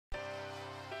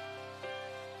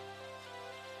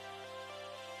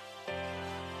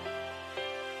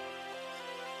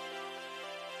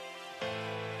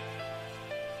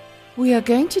We are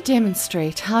going to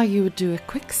demonstrate how you would do a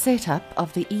quick setup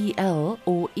of the EL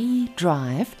or E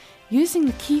drive using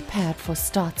the keypad for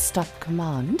start-stop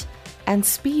command and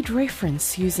speed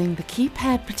reference using the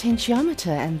keypad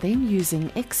potentiometer and then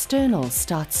using external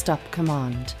start-stop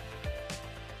command.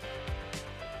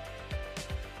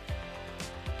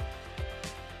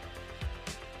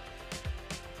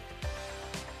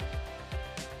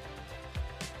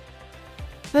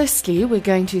 Firstly, we're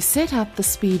going to set up the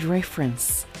speed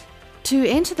reference. To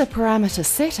enter the parameter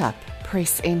setup,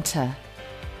 press Enter.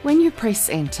 When you press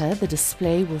Enter, the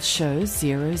display will show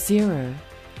 00,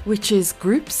 which is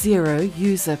Group 0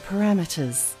 user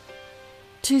parameters.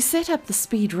 To set up the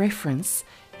speed reference,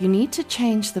 you need to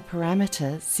change the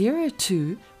parameter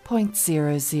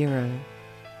 02.00.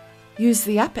 Use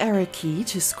the up arrow key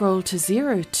to scroll to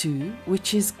 02,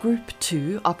 which is Group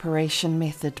 2 operation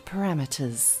method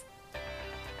parameters.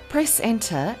 Press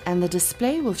Enter and the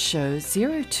display will show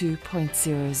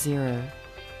 02.00.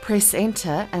 Press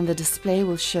Enter and the display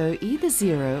will show either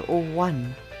 0 or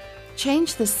 1.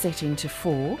 Change this setting to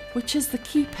 4, which is the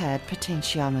keypad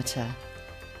potentiometer.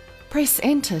 Press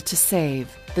Enter to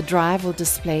save. The drive will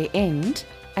display End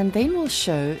and then will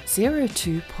show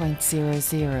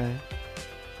 02.00.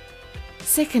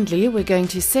 Secondly, we're going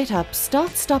to set up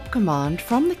start-stop command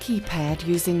from the keypad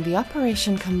using the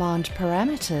operation command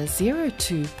parameter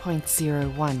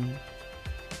 02.01.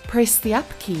 Press the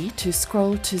up key to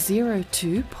scroll to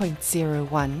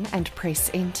 02.01 and press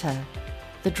Enter.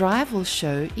 The drive will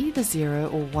show either 0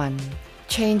 or 1.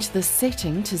 Change this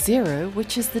setting to 0,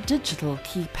 which is the digital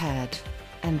keypad,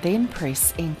 and then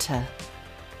press Enter.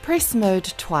 Press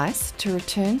Mode twice to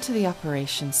return to the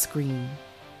operation screen.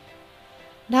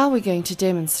 Now we're going to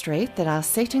demonstrate that our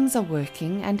settings are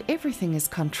working and everything is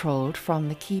controlled from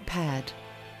the keypad.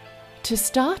 To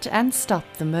start and stop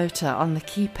the motor on the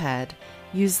keypad,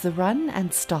 use the Run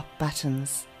and Stop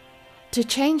buttons. To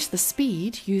change the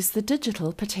speed, use the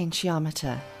digital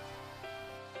potentiometer.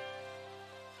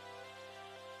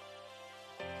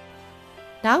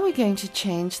 Now we're going to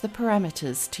change the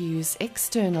parameters to use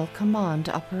external command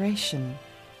operation.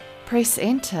 Press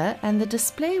Enter and the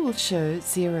display will show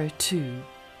 02.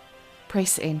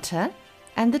 Press Enter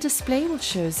and the display will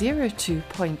show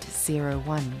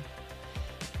 02.01.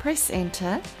 Press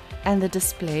Enter and the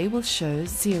display will show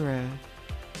 0.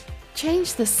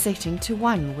 Change this setting to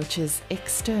 1, which is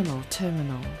external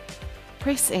terminal.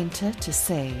 Press Enter to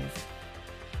save.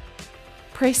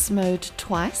 Press Mode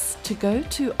twice to go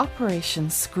to operation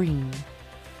screen.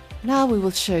 Now we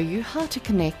will show you how to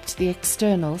connect the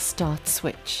external start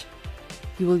switch.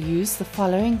 You will use the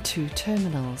following two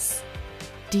terminals: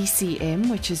 DCM,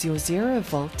 which is your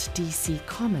 0-volt DC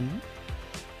common,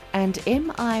 and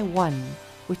MI1,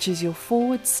 which is your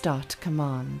forward start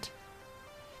command.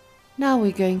 Now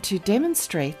we're going to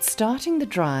demonstrate starting the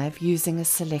drive using a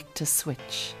selector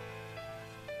switch.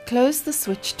 Close the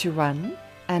switch to run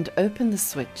and open the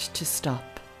switch to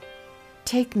stop.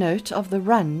 Take note of the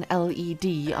Run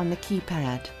LED on the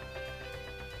keypad.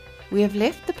 We have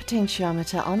left the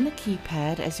potentiometer on the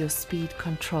keypad as your speed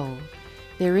control.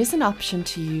 There is an option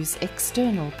to use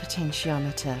external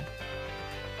potentiometer.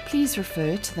 Please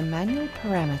refer to the manual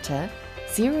parameter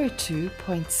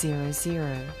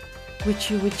 02.00,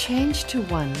 which you would change to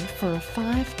 1 for a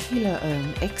 5 kilo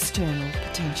ohm external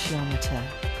potentiometer.